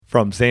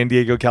From San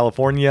Diego,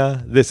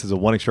 California, this is a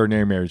One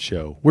Extraordinary Marriage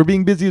show, where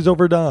being busy is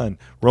overdone,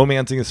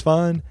 romancing is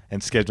fun,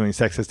 and scheduling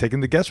sex has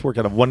taken the guesswork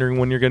out of wondering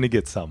when you're going to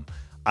get some.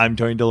 I'm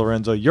Tony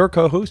DiLorenzo, your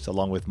co-host,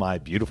 along with my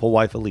beautiful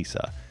wife,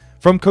 Elisa.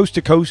 From coast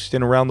to coast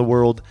and around the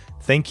world,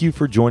 thank you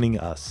for joining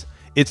us.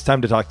 It's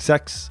time to talk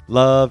sex,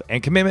 love,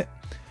 and commitment.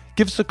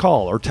 Give us a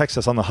call or text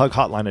us on the HUG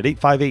hotline at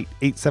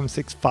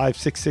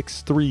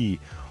 858-876-5663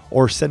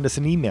 or send us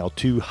an email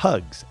to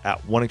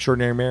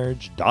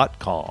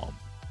hugs@oneextraordinarymarriage.com.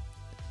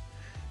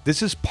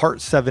 This is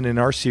part 7 in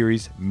our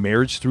series,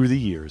 Marriage Through the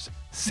Years,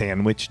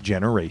 Sandwich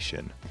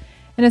Generation.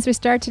 And as we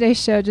start today's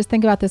show, just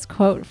think about this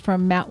quote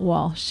from Matt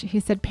Walsh.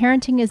 He said,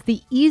 "Parenting is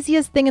the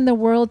easiest thing in the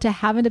world to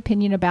have an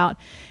opinion about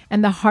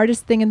and the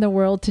hardest thing in the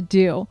world to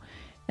do."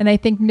 And I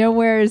think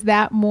nowhere is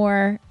that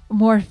more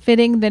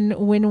fitting than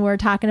when we're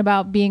talking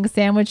about being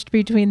sandwiched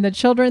between the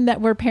children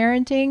that we're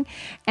parenting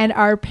and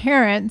our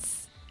parents,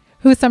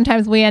 who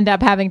sometimes we end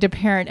up having to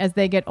parent as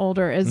they get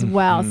older as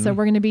well. So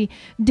we're going to be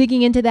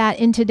digging into that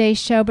in today's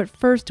show. But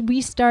first, we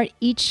start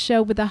each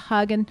show with a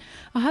hug. And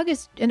a hug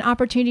is an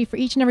opportunity for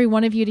each and every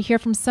one of you to hear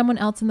from someone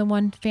else in the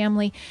one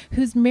family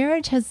whose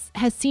marriage has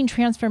seen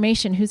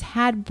transformation, who's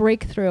had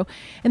breakthrough.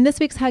 And this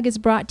week's hug is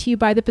brought to you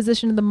by the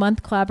Physician of the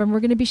Month Club. And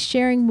we're going to be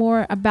sharing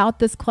more about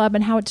this club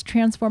and how it's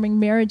transforming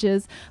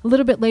marriages a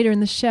little bit later in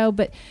the show.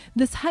 But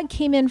this hug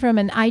came in from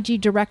an IG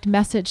direct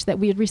message that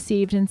we had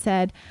received and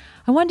said,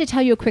 "I wanted to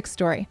tell you a quick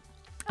story.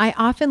 I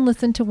often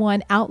listen to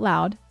one out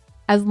loud,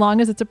 as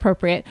long as it's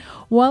appropriate,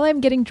 while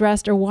I'm getting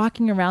dressed or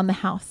walking around the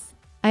house.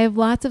 I have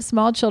lots of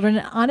small children,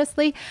 and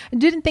honestly, I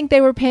didn't think they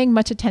were paying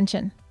much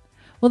attention.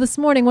 Well, this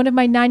morning, one of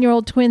my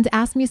 9-year-old twins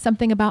asked me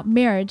something about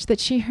marriage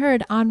that she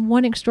heard on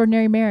One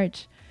Extraordinary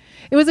Marriage.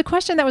 It was a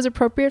question that was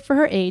appropriate for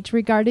her age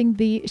regarding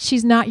the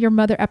She's Not Your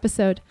Mother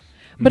episode.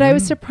 But I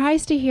was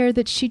surprised to hear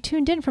that she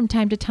tuned in from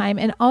time to time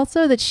and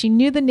also that she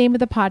knew the name of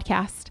the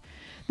podcast.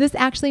 This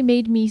actually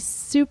made me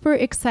super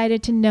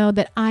excited to know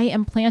that I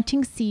am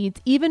planting seeds,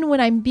 even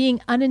when I'm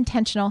being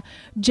unintentional,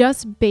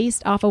 just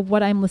based off of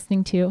what I'm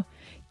listening to.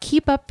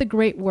 Keep up the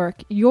great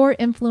work. You're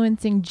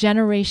influencing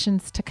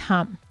generations to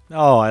come."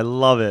 Oh, I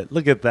love it.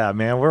 Look at that,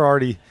 man.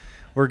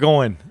 We're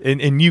going,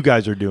 and you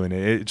guys are doing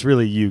it. It's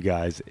really you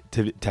guys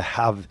to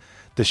have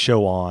the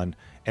show on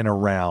and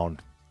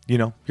around,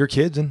 your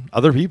kids and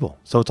other people.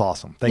 So it's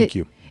awesome. Thank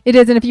you. It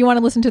is. And if you want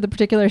to listen to the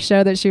particular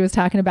show that she was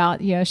talking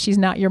about, She's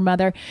Not Your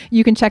Mother,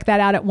 you can check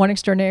that out at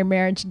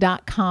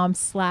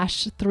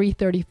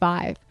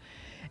oneextraordinarymarriage.com/335.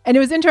 And it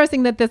was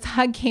interesting that this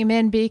hug came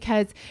in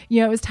because,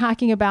 it was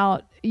talking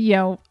about,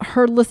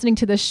 her listening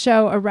to the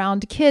show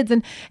around kids.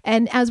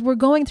 And as we're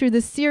going through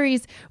this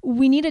series,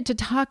 we needed to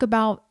talk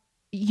about,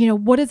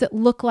 what does it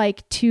look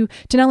like to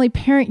not only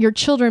parent your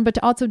children, but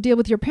to also deal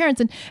with your parents.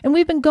 And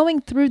we've been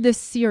going through this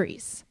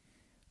series.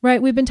 Right.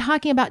 We've been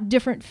talking about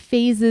different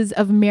phases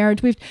of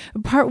marriage.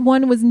 Part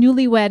 1 was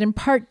newlywed, and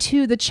part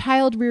 2, the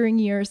child rearing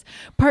years.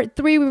 Part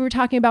 3, we were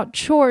talking about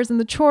chores and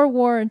the chore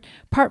war. And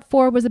part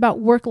 4 was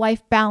about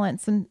work-life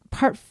balance. And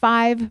part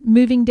 5,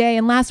 moving day.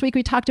 And last week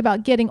we talked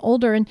about getting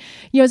older. And,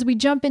 as we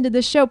jump into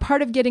this show,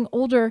 part of getting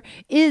older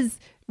is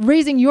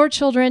raising your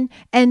children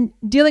and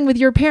dealing with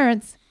your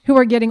parents who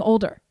are getting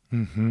older.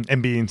 Mm-hmm.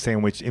 And being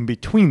sandwiched in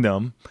between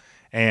them,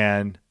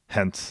 and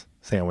hence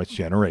sandwich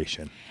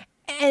generation.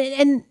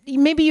 And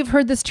maybe you've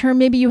heard this term,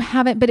 maybe you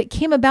haven't, but it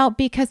came about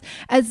because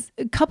as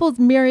couples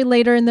marry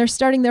later and they're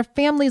starting their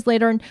families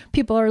later and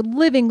people are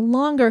living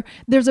longer,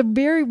 there's a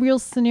very real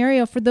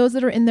scenario for those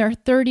that are in their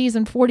 30s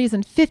and 40s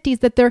and 50s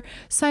that they're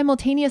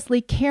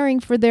simultaneously caring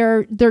for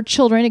their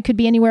children. It could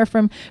be anywhere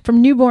from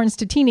newborns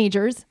to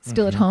teenagers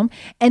still at home.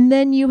 And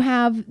then you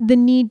have the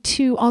need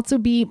to also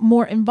be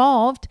more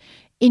involved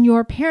in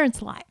your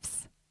parents'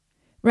 lives,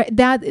 right?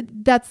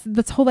 That's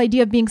this whole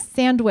idea of being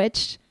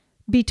sandwiched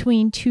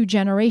between two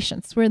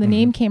generations, where the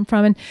name came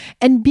from.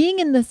 And being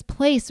in this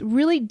place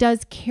really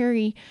does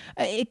carries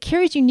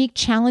unique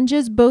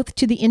challenges, both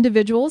to the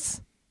individuals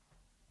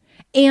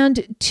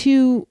and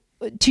to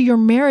your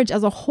marriage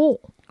as a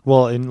whole.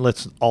 Well, and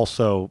let's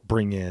also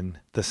bring in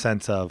the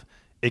sense of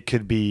it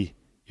could be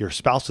your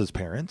spouse's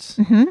parents.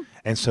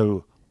 And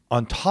so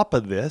on top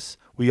of this,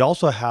 we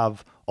also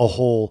have a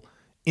whole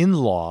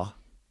in-law,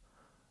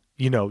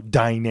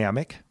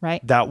 dynamic,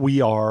 right, that we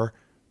are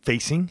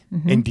facing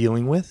and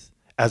dealing with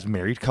as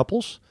married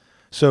couples.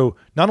 So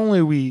not only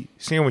are we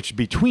sandwiched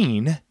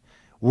between,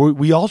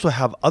 we also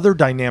have other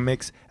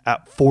dynamics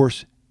at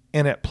force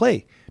and at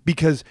play,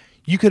 because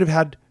you could have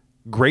had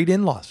great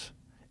in-laws.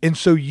 And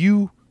so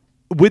you,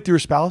 with your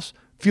spouse,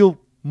 feel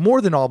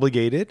more than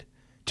obligated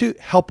to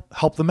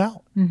help them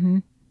out.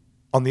 On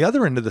the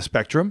other end of the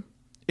spectrum,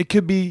 it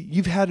could be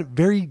you've had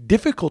very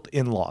difficult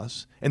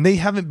in-laws and they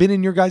haven't been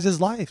in your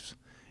guys' lives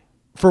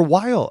for a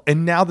while.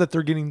 And now that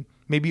they're getting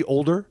maybe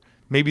older,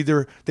 maybe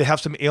they have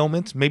some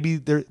ailments, maybe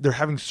they're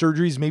having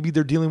surgeries, maybe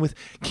they're dealing with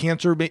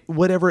cancer,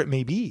 whatever it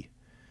may be.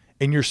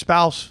 And your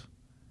spouse,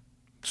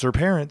 their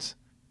parents,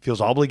 feels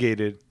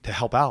obligated to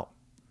help out.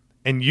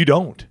 And you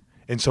don't.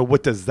 And so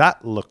what does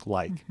that look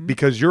like?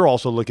 Because you're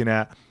also looking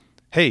at,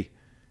 hey,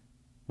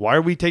 why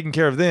are we taking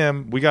care of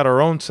them? We got our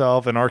own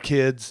self and our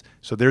kids.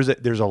 So there's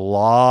a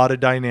lot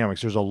of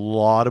dynamics. There's a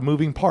lot of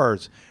moving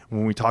parts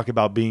when we talk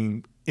about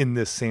being in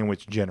this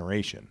sandwich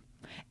generation.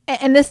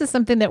 And this is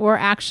something that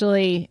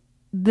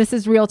this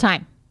is real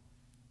time.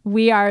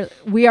 We are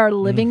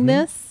living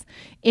this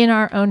in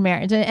our own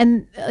marriage.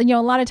 And a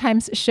lot of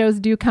times shows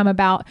do come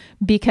about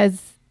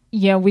because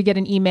we get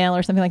an email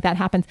or something like that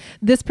happens.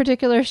 This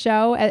particular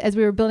show, as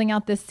we were building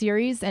out this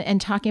series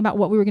and talking about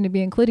what we were going to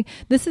be including,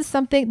 this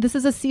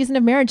is a season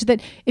of marriage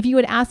that if you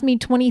had asked me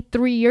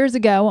 23 years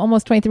ago,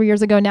 almost 23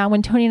 years ago now,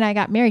 when Tony and I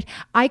got married,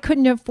 I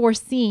couldn't have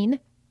foreseen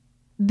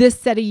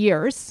this set of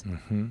years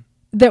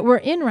that we're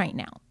in right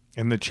now.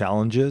 And the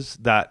challenges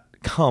that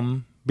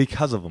come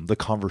because of them, the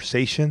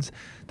conversations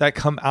that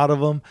come out of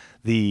them,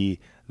 the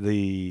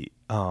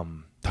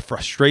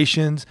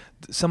frustrations,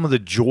 some of the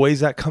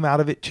joys that come out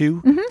of it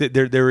too.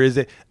 There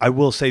is I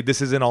will say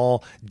this isn't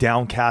all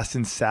downcast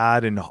and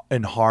sad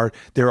and hard.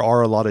 There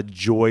are a lot of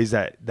joys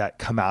that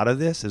come out of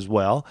this as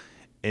well.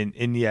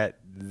 And yet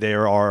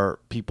there are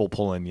people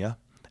pulling you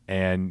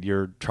and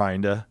you're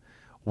trying to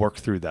work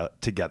through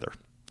that together.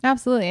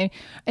 Absolutely.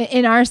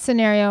 In our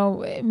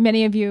scenario,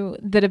 many of you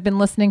that have been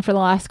listening for the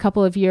last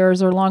couple of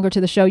years or longer to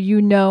the show,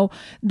 you know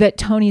that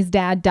Tony's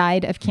dad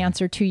died of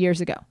cancer 2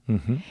 years ago.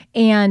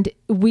 And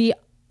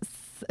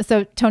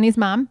so Tony's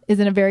mom is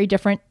in a very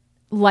different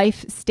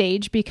life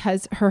stage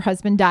because her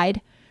husband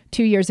died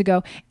 2 years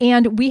ago.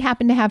 And we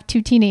happen to have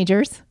two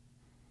teenagers,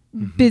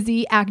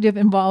 busy, active,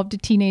 involved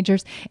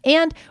teenagers.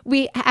 And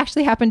we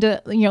actually happen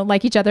to,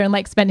 like each other and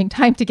like spending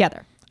time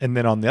together. And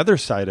then on the other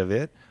side of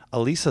it,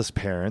 Elisa's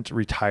parents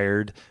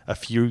retired a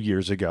few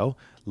years ago,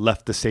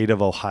 left the state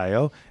of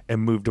Ohio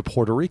and moved to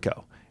Puerto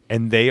Rico.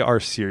 And they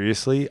are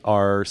seriously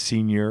our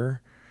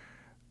senior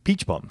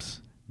beach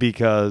bums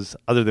because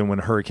other than when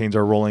hurricanes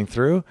are rolling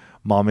through,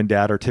 mom and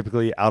dad are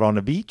typically out on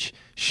a beach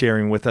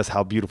sharing with us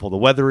how beautiful the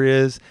weather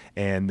is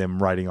and them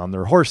riding on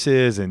their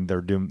horses and they're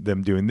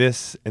doing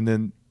this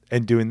and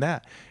doing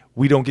that.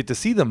 We don't get to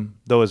see them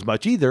though as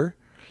much either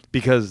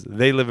because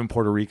they live in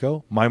Puerto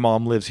Rico. My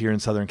mom lives here in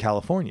Southern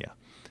California.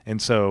 And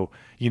so,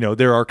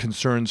 there are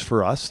concerns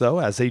for us though,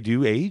 as they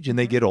do age and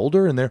they get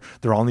older and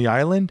they're on the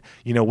island.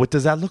 What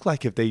does that look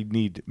like if they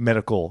need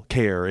medical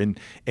care and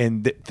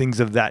things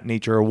of that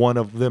nature, or one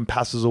of them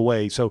passes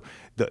away? So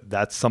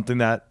that's something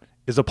that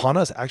is upon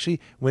us.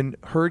 Actually, when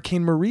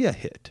Hurricane Maria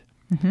hit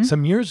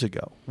some years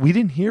ago, we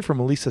didn't hear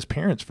from Elisa's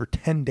parents for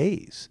 10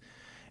 days.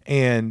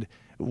 And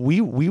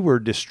we were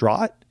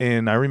distraught.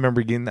 And I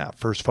remember getting that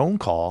first phone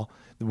call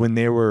when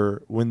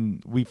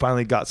we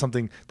finally got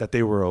something that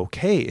they were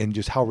okay, and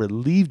just how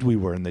relieved we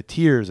were, and the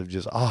tears of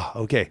just,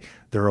 okay,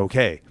 they're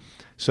okay.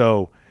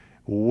 So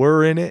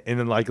we're in it. And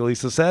then like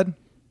Elisa said,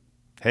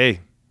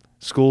 hey,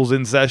 school's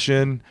in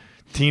session,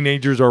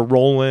 teenagers are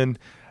rolling,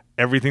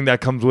 everything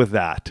that comes with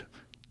that,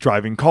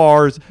 driving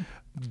cars,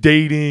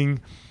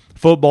 dating,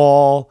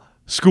 football,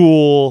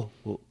 school,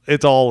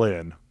 it's all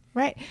in.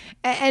 Right.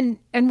 And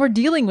we're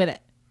dealing with it.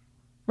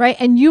 Right.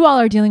 And you all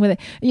are dealing with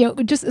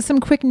it. Just some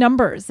quick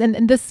numbers. And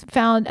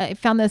I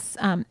found this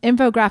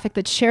infographic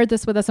that shared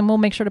this with us, and we'll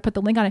make sure to put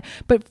the link on it.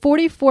 But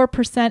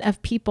 44%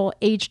 of people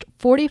aged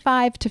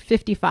 45 to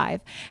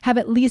 55 have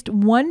at least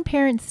one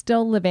parent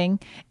still living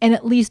and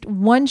at least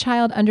one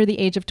child under the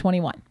age of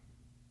 21.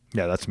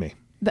 Yeah, that's me.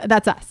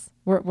 That's us.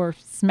 We're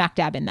smack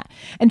dab in that.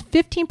 And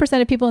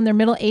 15% of people in their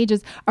middle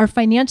ages are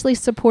financially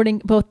supporting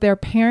both their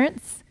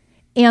parents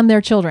and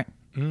their children.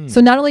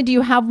 So not only do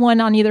you have one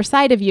on either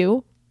side of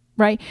you,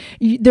 right?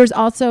 There's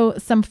also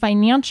some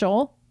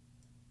financial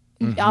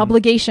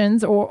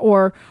obligations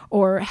or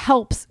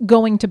helps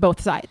going to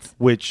both sides.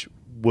 Which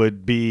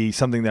would be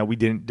something that we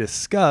didn't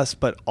discuss,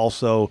 but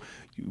also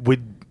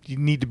would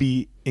need to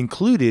be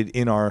included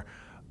in our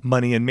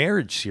Money and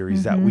Marriage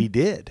series that we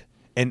did.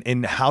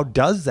 And how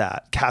does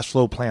that cash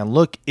flow plan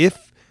look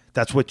if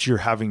that's what you're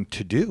having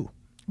to do?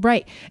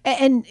 Right.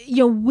 And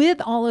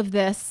with all of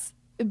this,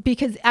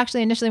 because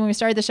actually initially when we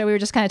started the show, we were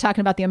just kind of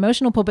talking about the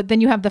emotional pull, but then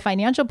you have the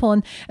financial pull,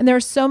 and there are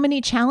so many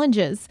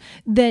challenges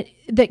that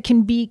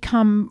can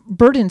become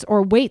burdens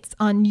or weights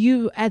on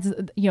you as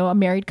a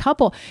married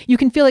couple. You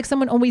can feel like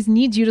someone always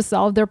needs you to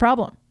solve their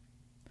problem,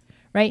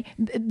 right?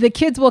 The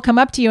kids will come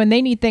up to you and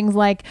they need things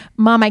like,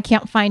 Mom, I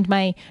can't find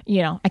my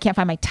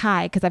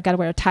tie because I've got to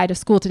wear a tie to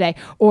school today.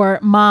 Or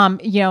Mom,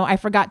 I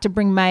forgot to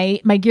bring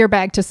my gear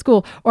bag to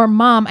school. Or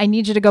Mom, I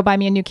need you to go buy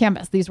me a new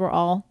canvas. These were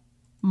all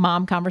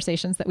mom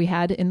conversations that we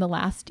had in the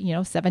last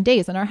 7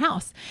 days in our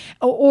house.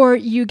 Or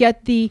you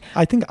get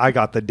I think I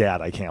got the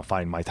dad, I can't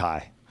find my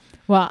tie.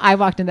 Well, I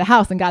walked in the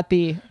house and got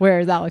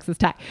where's Alex's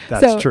tie?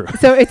 That's true.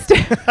 So it's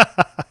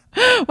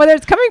whether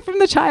it's coming from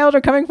the child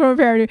or coming from a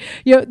parent,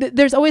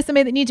 there's always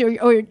somebody that needs you,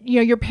 or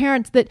your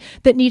parents that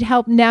need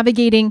help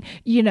navigating,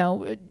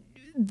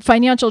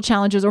 financial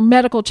challenges or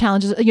medical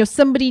challenges,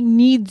 somebody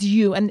needs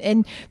you,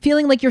 and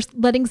feeling like you're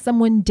letting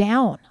someone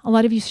down. A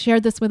lot of you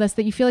shared this with us,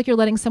 that you feel like you're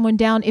letting someone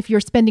down if you're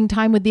spending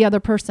time with the other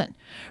person,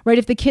 right?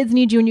 If the kids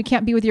need you and you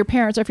can't be with your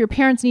parents, or if your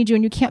parents need you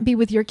and you can't be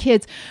with your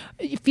kids,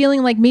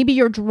 feeling like maybe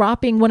you're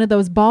dropping one of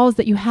those balls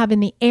that you have in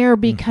the air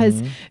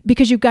because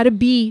you've got to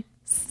be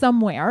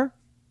somewhere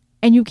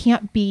and you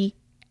can't be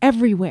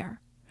everywhere.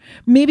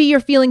 Maybe you're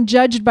feeling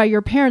judged by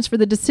your parents for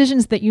the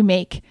decisions that you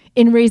make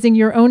in raising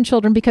your own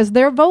children because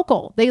they're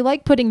vocal. They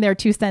like putting their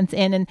 2 cents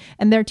in,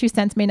 and their 2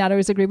 cents may not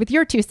always agree with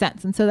your 2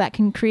 cents. And so that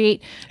can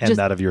create... And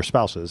that of your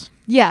spouses.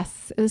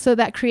 Yes. So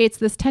that creates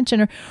this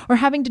tension, or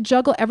having to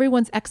juggle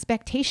everyone's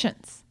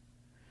expectations.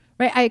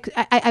 Right?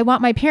 I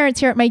want my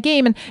parents here at my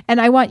game, and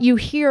I want you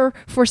here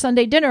for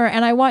Sunday dinner,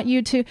 and I want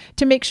you to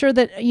make sure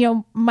that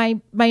my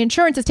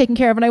insurance is taken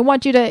care of, and I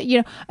want you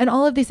to and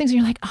all of these things. And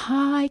you're like,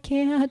 I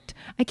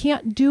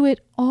can't do it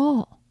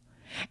all.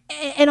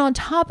 And on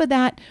top of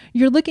that,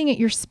 you're looking at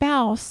your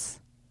spouse,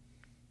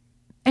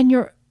 and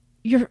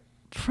you're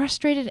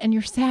frustrated and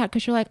you're sad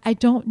because you're like, I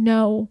don't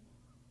know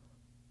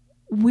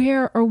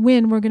where or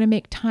when we're going to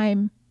make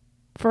time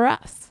for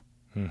us.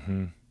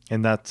 Mm-hmm.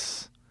 And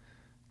that's,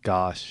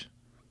 gosh.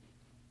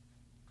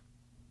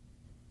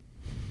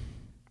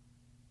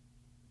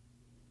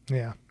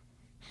 Yeah.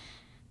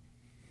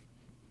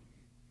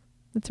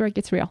 That's where it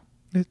gets real.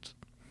 It's,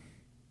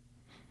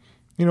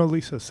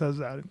 Lisa says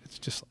that, and it's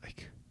just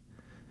like,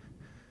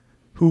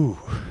 ooh,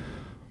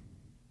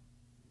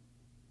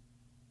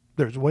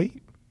 there's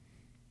weight,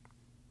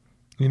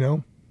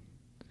 and,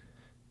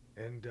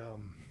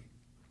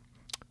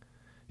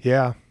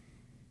 yeah,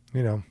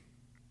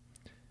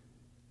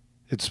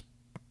 it's,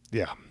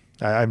 yeah,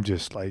 I'm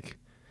just like,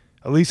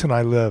 Elise and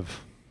I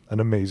live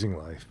an amazing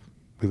life.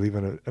 We live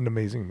in an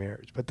amazing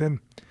marriage. But then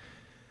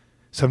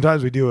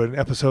sometimes we do an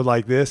episode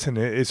like this, and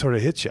it sort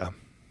of hits you,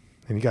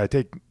 and you got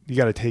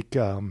to take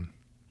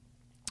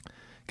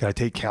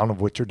count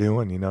of what you're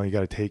doing. You got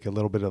to take a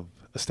little bit of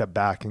a step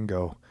back and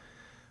go,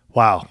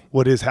 wow,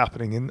 what is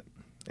happening?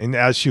 And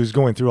as she was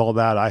going through all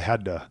that, I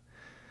had to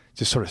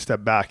just sort of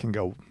step back and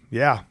go,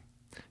 yeah,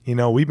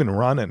 we've been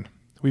running,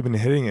 we've been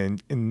hitting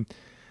it, and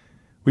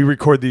we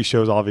record these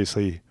shows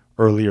obviously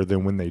earlier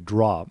than when they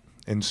drop.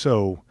 And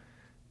so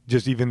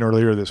just even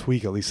earlier this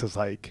week, Elisa's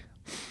like,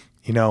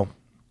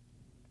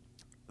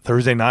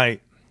 Thursday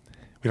night,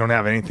 we don't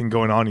have anything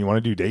going on. You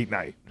want to do date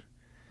night?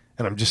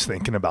 And I'm just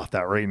thinking about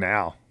that right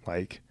now.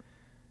 Like,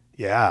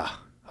 yeah,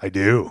 I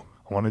do.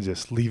 I want to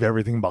just leave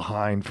everything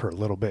behind for a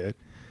little bit,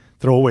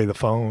 throw away the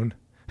phone,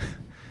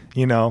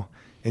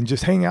 and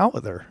just hang out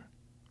with her.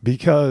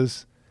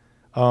 Because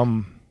how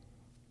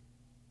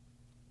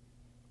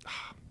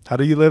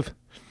do you live?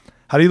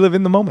 How do you live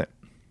in the moment?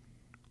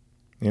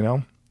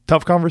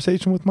 Tough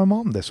conversation with my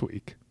mom this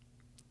week.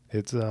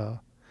 It's, I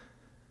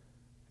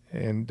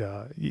want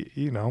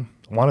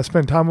to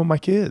spend time with my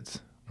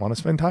kids, want to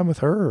spend time with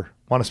her,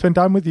 want to spend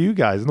time with you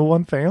guys and the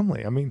one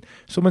family. I mean,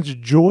 so much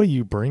joy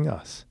you bring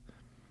us.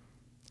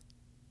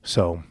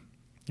 So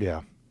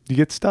yeah, you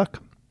get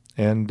stuck,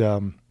 and,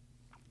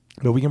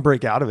 but we can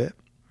break out of it.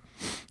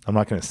 I'm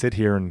not going to sit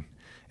here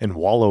and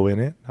wallow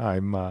in it.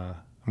 I'm going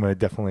to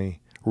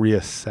definitely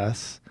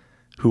reassess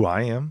who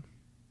I am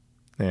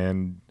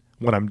and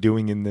what I'm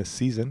doing in this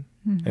season,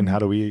 and how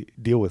do we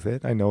deal with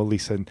it. I know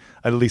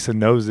Elisa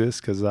knows this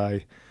because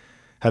I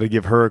had to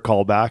give her a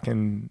call back,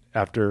 and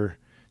after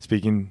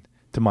speaking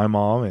to my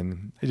mom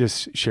and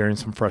just sharing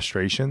some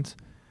frustrations.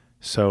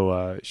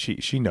 So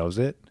she knows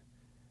it.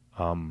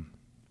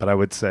 But I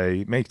would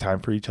say make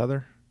time for each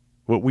other.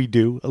 What we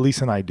do,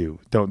 Elisa and I do.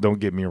 Don't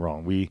get me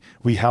wrong.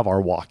 We have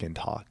our walk-in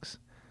talks.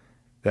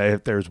 That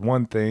if there's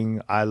one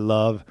thing I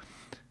love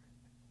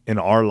in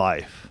our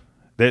life,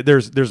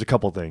 there's a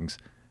couple things.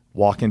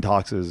 Walk-in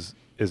talks is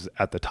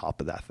at the top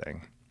of that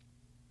thing.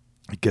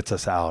 It gets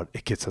us out.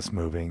 It gets us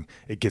moving.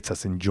 It gets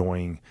us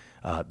enjoying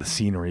the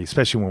scenery,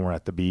 especially when we're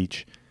at the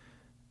beach.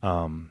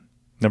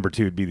 Number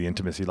 2 would be the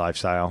intimacy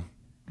lifestyle.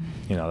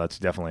 That's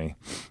definitely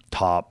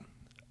top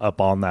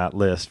up on that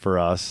list for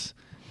us.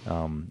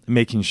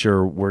 Making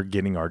sure we're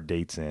getting our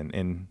dates in.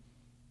 And,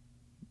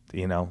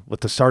 with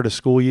the start of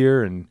school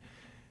year and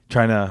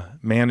trying to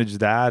manage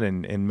that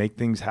and make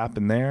things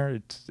happen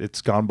there,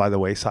 it's gone by the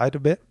wayside a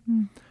bit.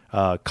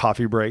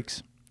 Coffee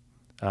breaks,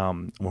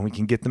 when we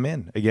can get them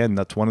in. Again,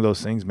 that's one of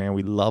those things, man,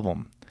 we love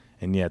them,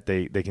 and yet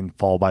they can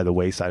fall by the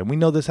wayside. And we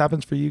know this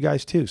happens for you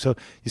guys too. So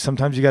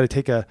sometimes you got to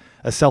take a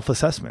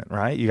self-assessment,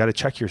 right? You got to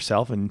check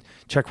yourself and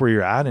check where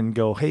you're at and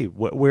go, hey,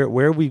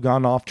 where have we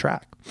gone off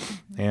track?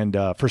 And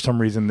for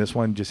some reason, this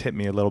one just hit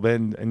me a little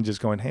bit and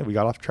just going, hey, we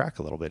got off track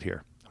a little bit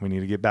here. We need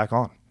to get back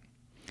on.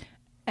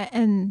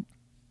 And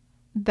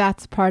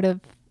that's part of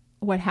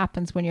what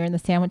happens when you're in the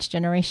sandwich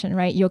generation,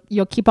 right?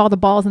 You'll keep all the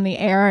balls in the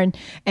air and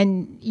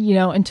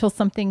until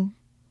something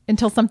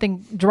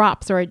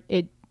drops or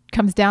it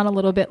comes down a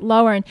little bit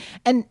lower.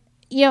 And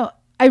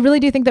I really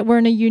do think that we're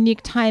in a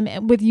unique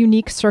time with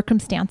unique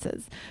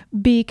circumstances,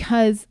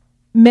 because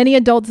many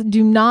adults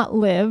do not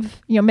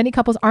live, many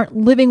couples aren't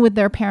living with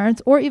their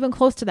parents or even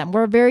close to them.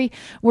 We're a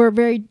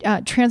very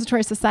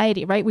transitory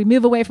society, right? We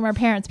move away from our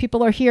parents.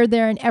 People are here,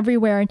 there, and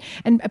everywhere.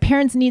 And a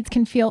parent's needs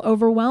can feel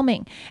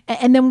overwhelming.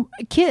 And then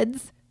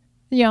kids,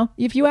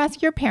 if you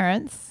ask your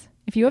parents,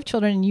 if you have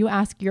children and you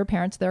ask your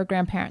parents, their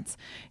grandparents,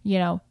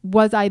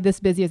 was I this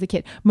busy as a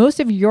kid? Most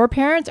of your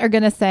parents are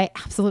going to say,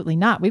 absolutely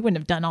not. We wouldn't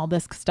have done all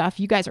this stuff.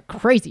 You guys are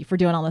crazy for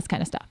doing all this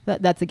kind of stuff.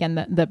 That's again,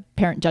 the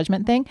parent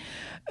judgment thing.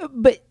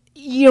 But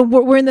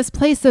we're in this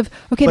place of,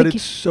 okay. But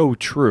it's so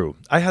true.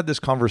 I had this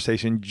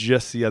conversation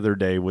just the other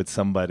day with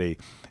somebody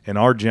in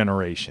our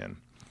generation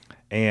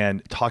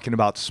and talking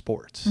about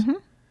sports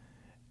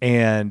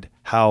and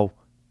how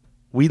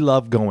we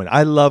love going.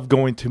 I love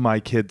going to my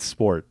kids'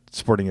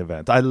 sporting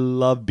events. I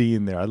love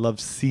being there. I love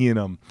seeing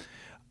them.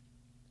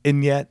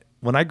 And yet,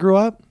 when I grew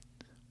up,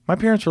 my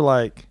parents were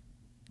like,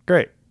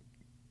 great,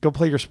 go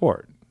play your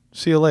sport.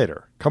 See you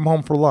later. Come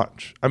home for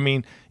lunch. I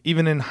mean,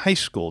 even in high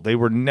school, they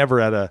were never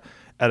at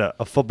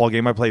a football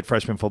game. I played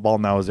freshman football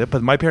and that was it.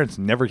 But my parents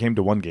never came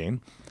to one game.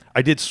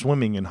 I did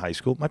swimming in high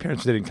school. My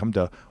parents didn't come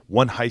to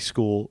one high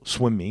school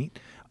swim meet.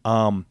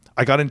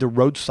 I got into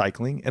road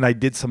cycling and I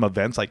did some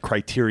events like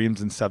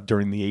criteriums and stuff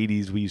during the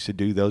 80s. We used to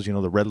do those,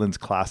 the Redlands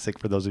Classic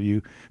for those of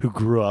you who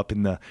grew up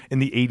in the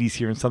 80s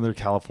here in Southern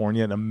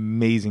California, an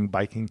amazing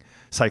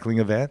cycling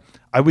event.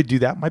 I would do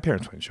that. My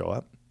parents wouldn't show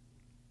up.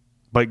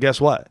 But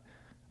guess what?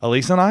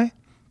 Elisa and I,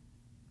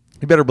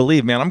 you better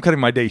believe, man, I'm cutting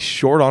my day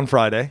short on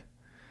Friday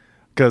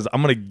because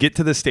I'm going to get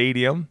to the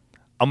stadium.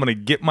 I'm going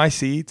to get my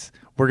seats.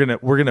 We're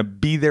going to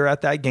be there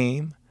at that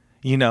game,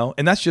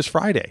 and that's just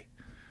Friday.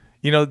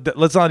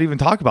 Let's not even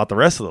talk about the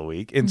rest of the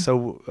week. And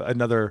so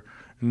another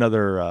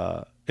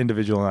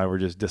individual and I were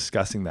just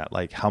discussing that,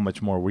 like how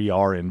much more we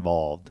are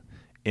involved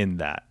in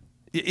that.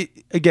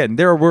 Again,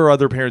 there were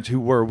other parents who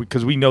were,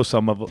 because we know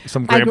some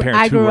grandparents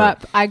I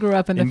grew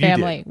up in the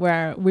family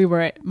where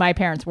my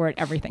parents were at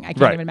everything. I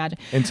can't even imagine.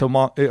 And so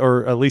mom,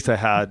 or at least I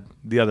had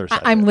the other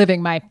side. I'm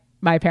living my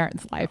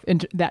parents' life in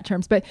that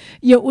terms. But,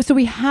 so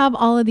we have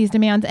all of these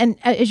demands. And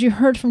as you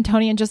heard from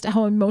Tony and just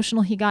how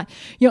emotional he got,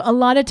 a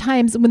lot of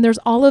times when there's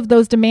all of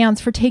those demands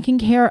for taking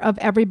care of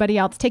everybody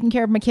else, taking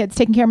care of my kids,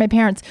 taking care of my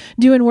parents,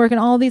 doing work and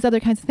all of these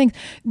other kinds of things,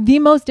 the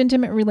most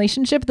intimate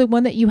relationship, the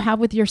one that you have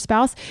with your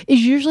spouse,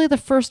 is usually the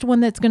first one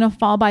that's going to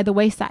fall by the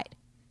wayside.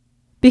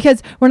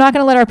 Because we're not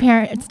going to let our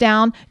parents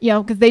down,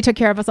 because they took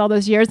care of us all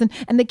those years.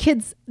 And the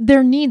kids,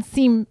 their needs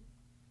seem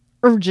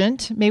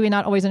urgent, maybe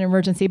not always an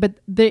emergency, but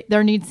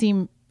their needs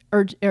seem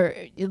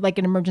like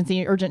an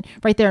emergency, urgent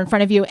right there in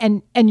front of you.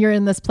 And you're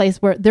in this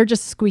place where they're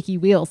just squeaky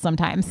wheels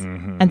sometimes.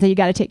 And so you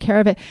got to take care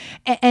of it.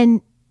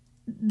 And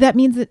that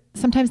means that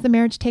sometimes the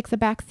marriage takes a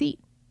back seat.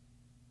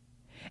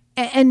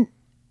 And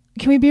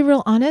can we be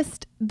real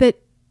honest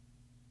that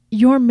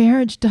your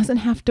marriage doesn't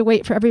have to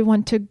wait for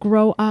everyone to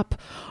grow up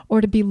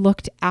or to be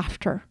looked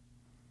after?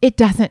 It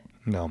doesn't.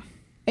 No.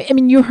 I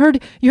mean, you heard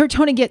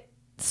Tony get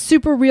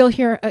super real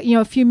here,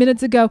 a few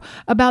minutes ago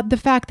about the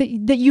fact that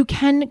you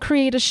can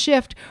create a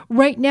shift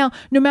right now,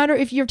 no matter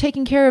if you're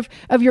taking care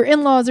of your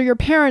in-laws or your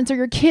parents or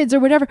your kids or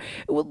whatever.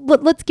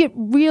 Let's get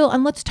real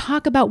and let's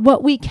talk about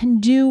what we can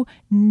do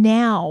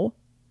now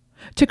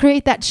to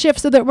create that shift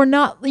so that we're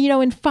not,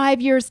 in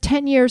 5 years,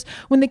 10 years,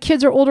 when the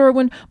kids are older or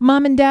when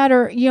mom and dad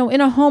are,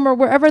 in a home or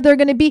wherever they're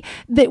going to be,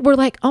 that we're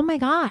like, oh my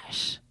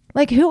gosh,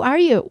 like, who are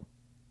you?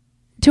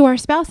 To our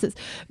spouses.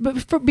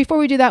 But before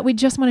we do that, we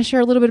just want to share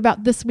a little bit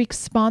about this week's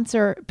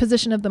sponsor,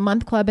 Position of the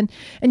Month Club. And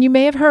you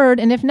may have heard,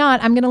 and if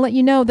not, I'm going to let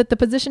you know that the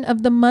Position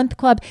of the Month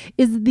Club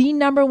is the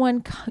number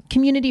one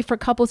community for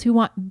couples who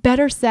want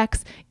better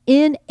sex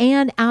in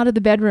and out of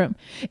the bedroom.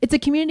 It's a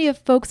community of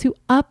folks who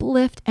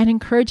uplift and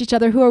encourage each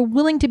other, who are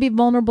willing to be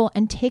vulnerable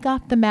and take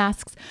off the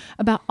masks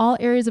about all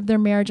areas of their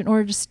marriage in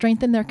order to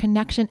strengthen their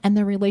connection and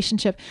their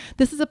relationship.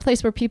 This is a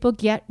place where people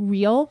get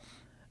real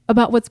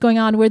about what's going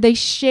on, where they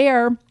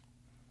share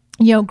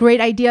great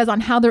ideas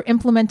on how they're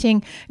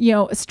implementing,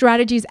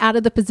 strategies out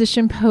of the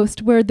position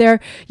post, where they're,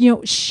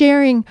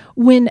 sharing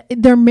when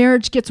their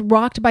marriage gets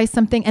rocked by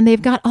something, and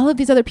they've got all of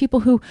these other people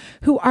who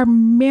are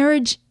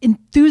marriage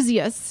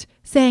enthusiasts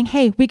saying,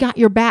 hey, we got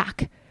your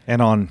back.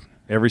 And on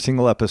every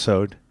single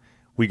episode,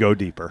 we go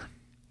deeper.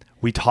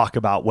 We talk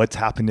about what's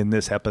happened in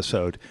this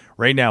episode.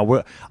 Right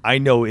now, I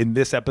know in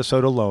this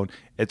episode alone,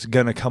 it's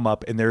going to come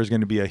up and there's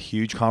going to be a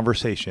huge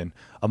conversation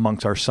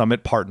amongst our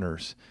summit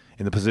partners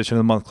in the Position of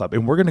the Month Club.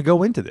 And we're going to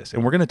go into this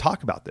and we're going to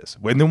talk about this.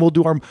 And then we'll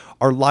do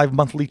our live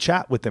monthly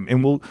chat with them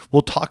and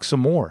we'll talk some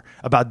more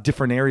about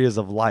different areas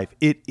of life.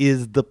 It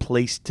is the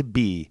place to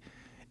be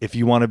if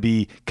you want to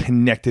be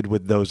connected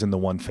with those in the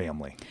one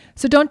family.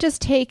 So don't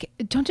just take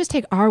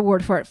our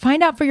word for it.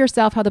 Find out for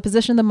yourself how the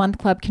Position of the Month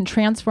Club can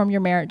transform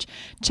your marriage.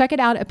 Check it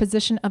out at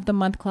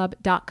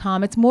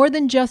positionofthemonthclub.com. It's more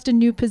than just a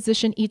new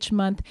position each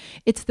month.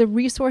 It's the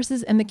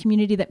resources and the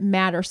community that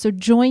matter. So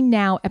join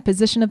now at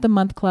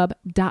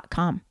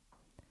positionofthemonthclub.com.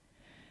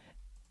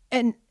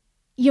 And,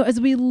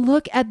 as we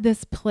look at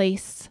this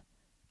place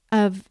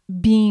of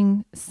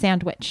being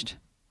sandwiched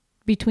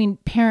between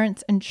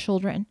parents and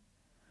children,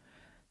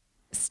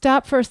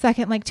 stop for a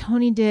second, like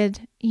Tony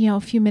did, a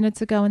few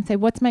minutes ago, and say,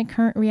 what's my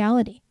current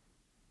reality?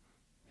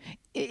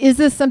 Is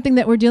this something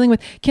that we're dealing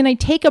with? Can I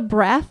take a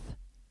breath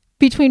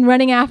between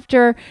running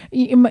after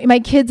my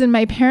kids and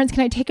my parents?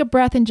 Can I take a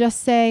breath and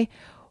just say,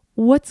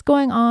 what's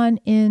going on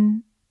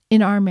in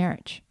our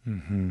marriage?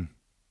 Mm-hmm.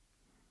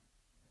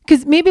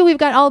 Because maybe we've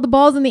got all the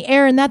balls in the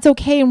air and that's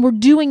okay, and we're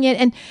doing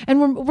it, and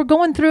we're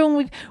going through,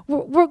 and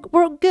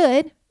we're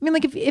good. I mean,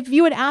 like if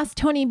you had asked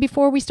Tony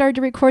before we started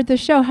to record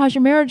this show, how's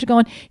your marriage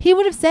going? He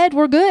would have said,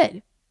 we're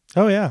good.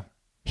 Oh, yeah.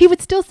 He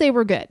would still say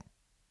we're good.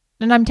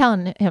 And I'm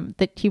telling him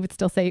that he would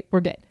still say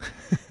we're good.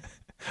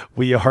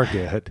 We are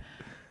good.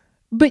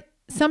 But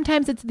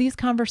sometimes it's these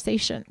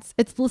conversations.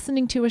 It's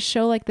listening to a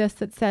show like this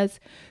that says,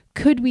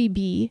 could we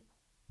be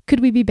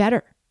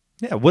better?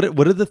 Yeah.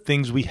 What are the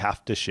things we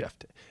have to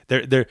shift?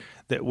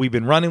 We've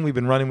been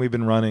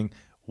running.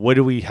 What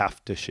do we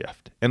have to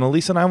shift? And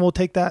Elisa and I will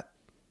take that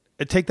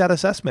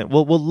assessment.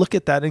 We'll look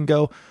at that and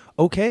go,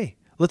 okay,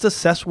 let's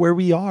assess where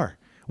we are.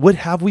 What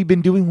have we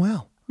been doing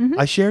well? Mm-hmm.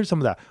 I shared some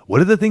of that.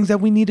 What are the things that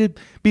we need to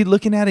be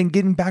looking at and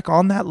getting back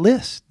on that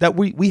list that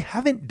we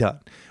haven't done?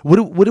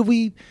 What have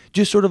we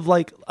just sort of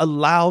like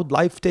allowed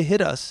life to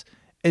hit us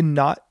and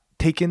not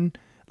taken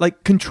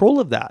like control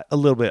of that a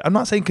little bit? I'm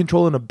not saying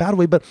control in a bad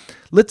way, but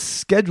let's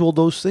schedule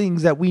those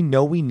things that we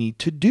know we need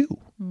to do.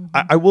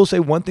 Mm-hmm. I will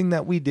say one thing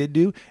that we did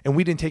do, and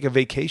we didn't take a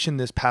vacation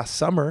this past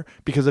summer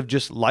because of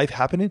just life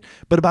happening.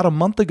 But about a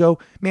month ago,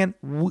 man,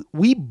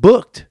 we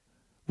booked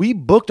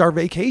our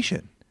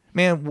vacation.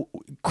 Man,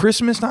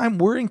 Christmas time,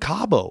 we're in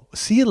Cabo.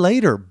 See you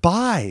later.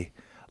 Bye.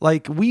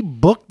 Like, we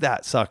booked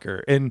that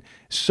sucker, and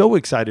so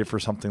excited for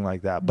something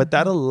like that. But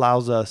that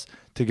allows us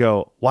to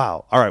go,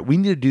 wow, all right, we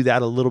need to do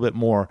that a little bit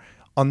more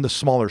on the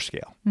smaller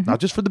scale. Mm-hmm. Not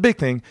just for the big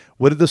thing.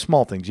 What are the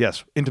small things?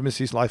 Yes,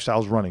 intimacy,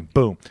 lifestyles, running.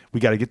 Boom. We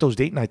got to get those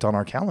date nights on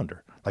our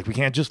calendar. Like, we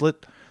can't just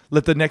let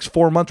the next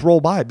 4 months roll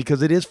by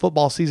because it is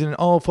football season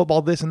and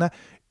football this and that.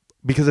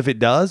 Because if it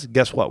does,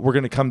 guess what? We're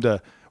going to come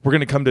to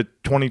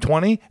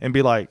 2020 and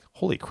be like,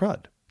 holy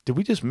crud, did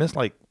we just miss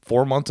like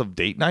 4 months of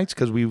date nights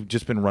because we've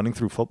just been running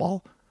through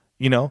football,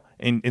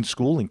 in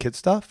school and kid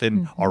stuff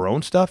and our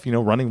own stuff,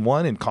 running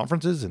one and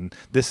conferences and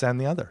this and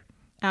the other.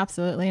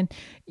 Absolutely. And,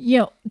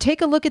 take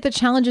a look at the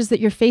challenges that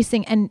you're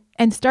facing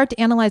and start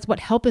to analyze what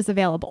help is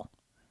available.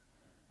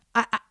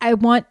 I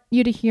want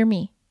you to hear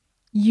me.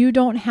 You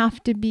don't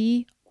have to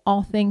be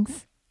all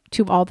things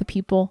to all the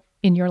people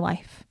in your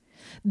life.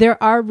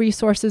 There are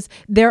resources.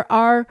 There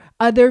are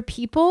other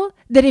people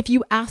that if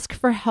you ask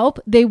for help,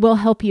 they will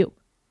help you.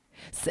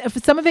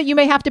 Some of it you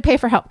may have to pay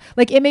for help.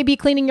 Like it may be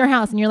cleaning your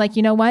house and you're like,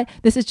 you know what?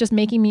 This is just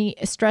making me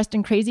stressed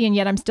and crazy. And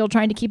yet I'm still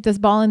trying to keep this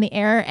ball in the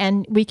air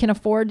and we can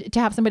afford to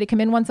have somebody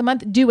come in once a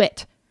month. Do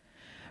it.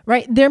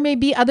 Right? There may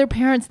be other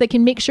parents that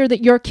can make sure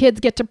that your kids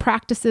get to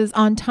practices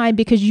on time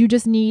because you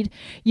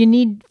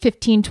need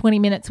 15, 20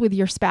 minutes with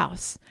your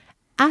spouse.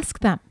 Ask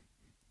them.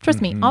 Trust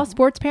me, all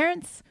sports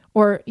parents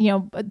or,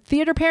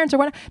 theater parents or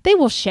whatnot, they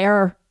will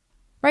share,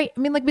 right? I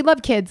mean, like we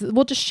love kids.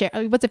 We'll just share.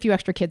 What's a few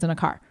extra kids in a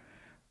car,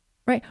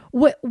 right?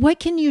 What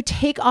can you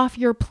take off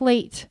your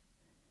plate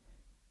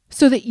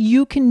so that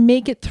you can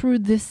make it through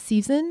this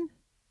season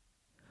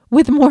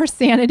with more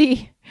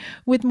sanity,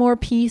 with more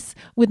peace,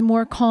 with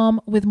more calm,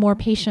 with more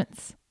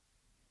patience?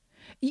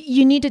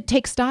 You need to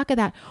take stock of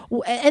that.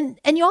 And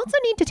you also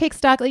need to take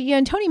stock,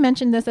 and Tony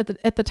mentioned this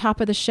at the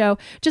top of the show,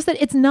 just that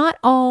it's not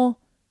all,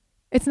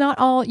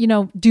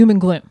 doom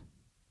and gloom,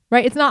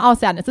 right? It's not all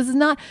sadness. This is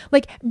not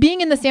like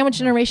being in the sandwich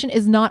generation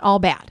is not all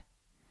bad.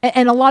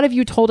 And a lot of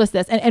you told us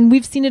this, and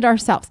we've seen it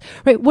ourselves,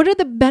 right? What are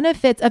the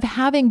benefits of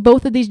having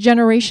both of these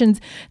generations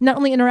not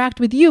only interact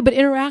with you, but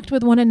interact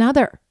with one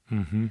another?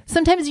 Mm-hmm.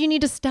 Sometimes you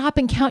need to stop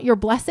and count your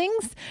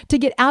blessings to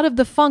get out of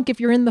the funk if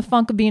you're in the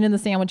funk of being in the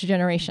sandwich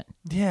generation.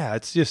 Yeah,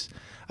 it's just,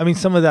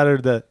 some of that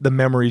are the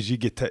memories you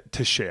get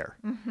to share.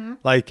 Mm-hmm.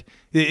 Like,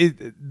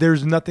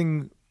 there's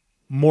nothing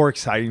more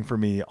exciting for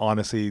me,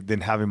 honestly,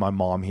 than having my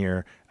mom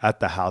here at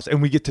the house.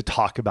 And we get to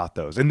talk about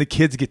those. And the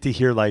kids get to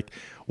hear, like,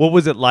 what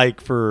was it like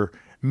for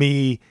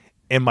me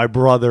and my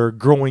brother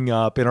growing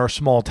up in our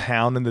small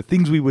town and the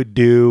things we would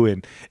do.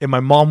 And my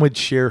mom would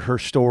share her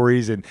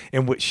stories and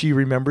what she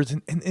remembers.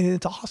 And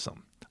it's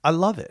awesome. I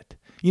love it.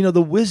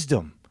 The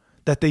wisdom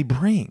that they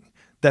bring,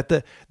 that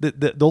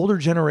the older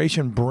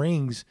generation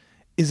brings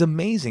is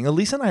amazing.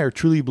 Elisa and I are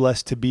truly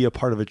blessed to be a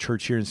part of a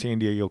church here in San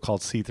Diego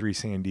called C3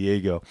 San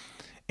Diego.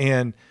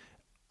 And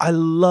I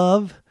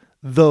love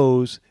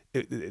those,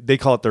 they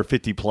call it their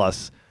 50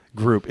 plus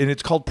group, and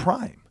it's called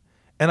Prime.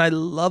 And I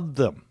love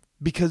them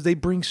because they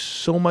bring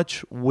so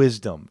much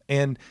wisdom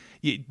and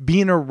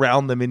being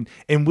around them.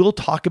 And we'll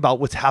talk about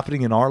what's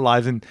happening in our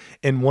lives.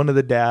 And one of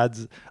the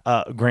dad's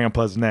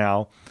grandpas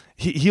now,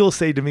 he'll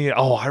say to me,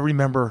 oh, I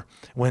remember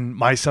when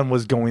my son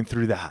was going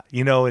through that,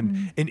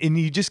 and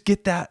you just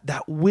get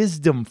that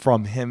wisdom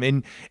from him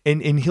and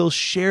he'll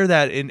share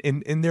that.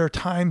 And there are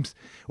times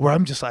where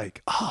I'm just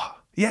like, oh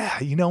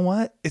yeah, you know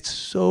what? It's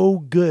so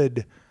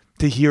good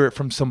to hear it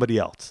from somebody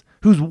else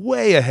who's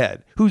way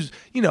ahead, who's,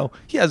 he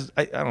has,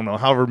 I don't know,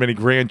 however many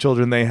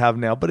grandchildren they have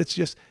now, but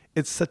it's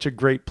such a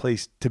great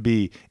place to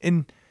be.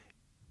 And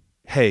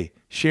hey,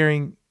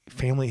 sharing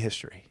family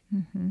history,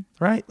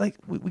 right? Like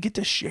we get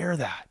to share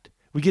that.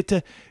 We get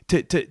to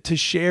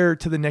share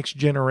to the next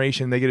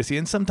generation. They get to see,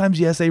 and sometimes,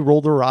 yes, they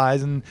roll their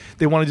eyes and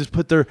they want to just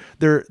put their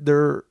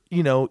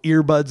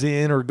earbuds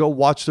in or go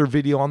watch their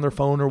video on their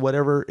phone or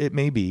whatever it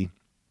may be.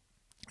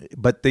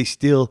 But they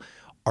still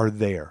are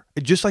there.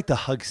 Just like the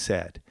hug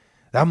said,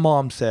 that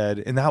mom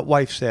said, and that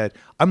wife said,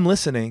 I'm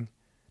listening,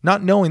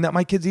 not knowing that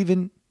my kid's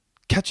even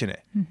catching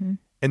it.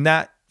 And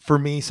that for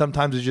me,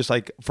 sometimes is just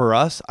like, for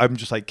us, I'm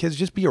just like, kids,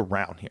 just be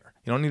around here.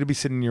 You don't need to be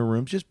sitting in your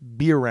rooms. Just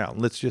be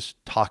around. Let's just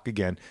talk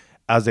again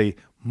as a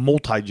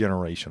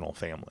multi-generational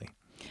family.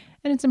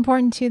 And it's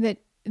important too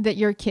that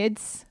your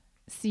kids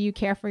see you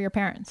care for your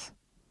parents,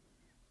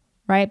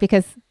 right?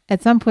 Because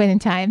at some point in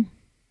time,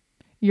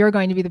 you're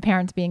going to be the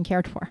parents being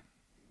cared for,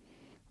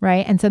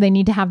 right? And so they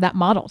need to have that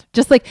modeled.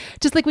 Just like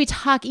we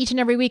talk each and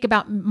every week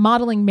about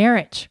modeling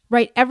marriage,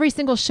 right? Every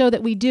single show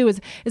that we do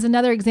is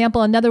another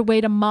example, another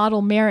way to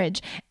model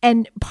marriage.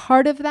 And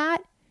part of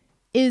that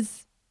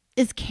is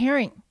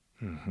caring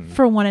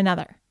for one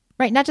another,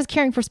 right? Not just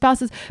caring for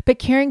spouses, but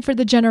caring for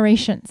the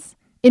generations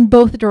in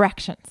both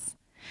directions.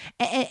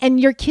 And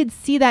your kids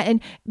see that.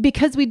 And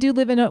because we do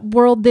live in a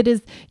world that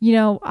is,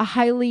 a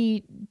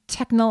highly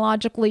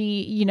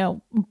technologically,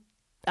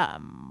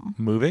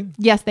 moving?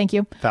 Yes, thank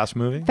you. Fast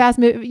moving?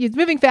 It's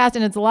moving fast,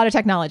 and it's a lot of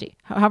technology,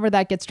 however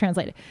that gets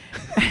translated.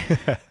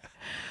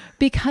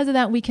 Because of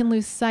that,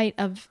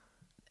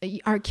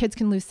 our kids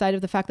can lose sight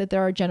of the fact that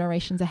there are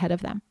generations ahead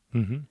of them.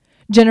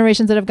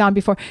 Generations that have gone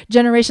before,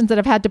 generations that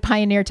have had to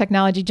pioneer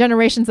technology,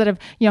 generations that have,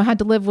 had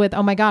to live with,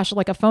 oh my gosh,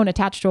 like a phone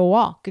attached to a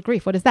wall. Good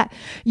grief. What is that?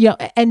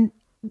 And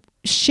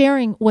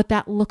sharing what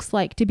that looks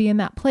like to be in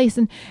that place.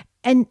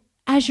 And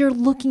as you're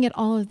looking at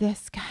all of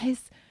this,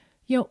 guys,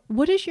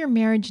 what does your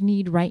marriage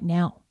need right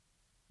now?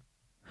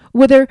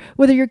 Whether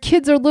your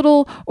kids are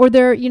little or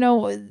they're,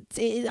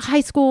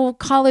 high school,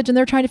 college, and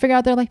they're trying to figure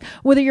out their life,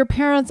 whether your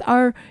parents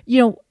are,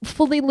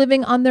 fully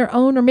living on their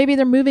own, or maybe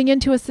they're moving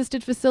into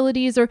assisted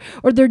facilities or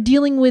they're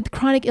dealing with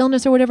chronic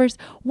illness or whatever.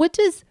 What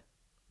do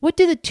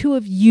the two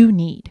of you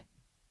need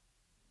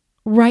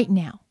right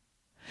now?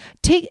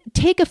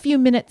 Take a few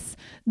minutes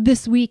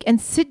this week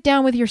and sit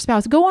down with your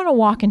spouse. Go on a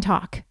walk and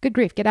talk. Good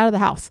grief, get out of the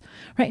house,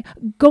 right?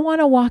 Go on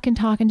a walk and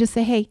talk and just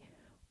say, hey,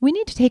 we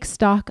need to take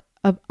stock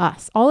of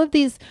us. All of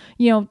these,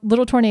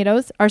 little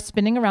tornadoes are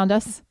spinning around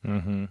us.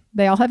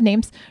 They all have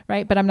names,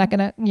 right? But I'm not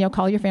going to,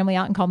 call your family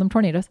out and call them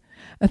tornadoes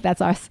if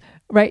that's us,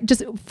 right?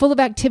 Just full of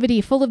activity,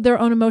 full of their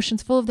own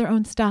emotions, full of their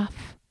own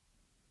stuff.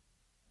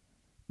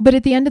 But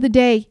at the end of the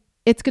day,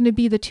 it's going to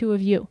be the two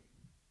of you.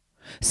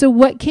 So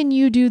what can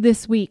you do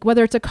this week?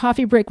 Whether it's a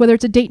coffee break, whether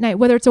it's a date night,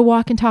 whether it's a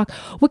walk and talk,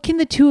 what can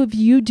the two of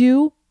you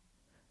do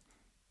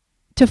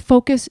to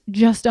focus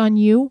just on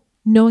you,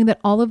 knowing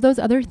that all of those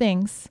other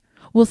things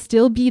will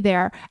still be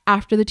there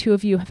after the two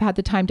of you have had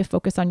the time to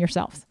focus on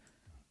yourselves?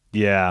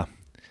 Yeah.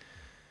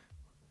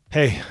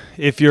 Hey,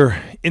 if you're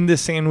in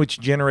this sandwich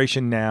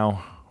generation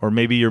now, or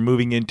maybe you're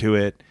moving into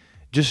it,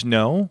 just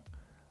know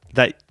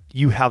that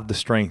you have the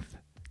strength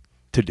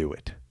to do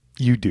it.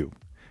 You do.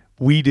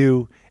 We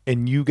do.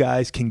 And you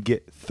guys can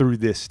get through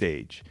this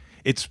stage.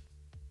 It's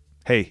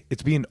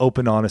being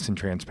open, honest, and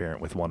transparent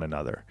with one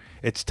another.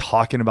 It's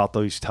talking about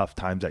those tough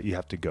times that you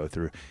have to go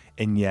through.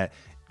 And yet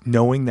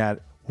knowing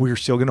that we're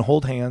still going to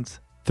hold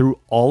hands through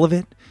all of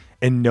it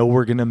and know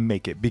we're going to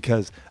make it,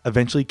 because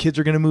eventually kids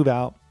are going to move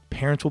out,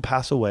 parents will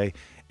pass away,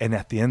 and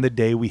at the end of the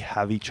day, we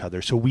have each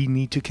other. So we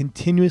need to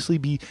continuously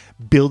be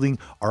building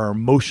our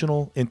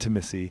emotional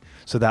intimacy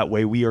so that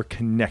way we are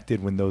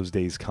connected when those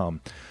days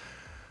come.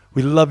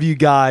 We love you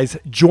guys.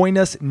 Join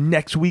us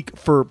next week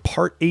for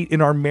part 8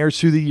 in our Marriage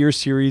Through the Years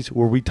series,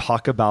 where we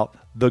talk about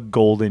the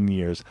golden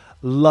years.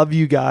 Love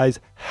you guys.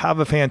 Have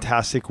a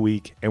fantastic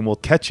week, and we'll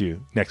catch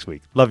you next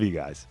week. Love you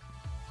guys.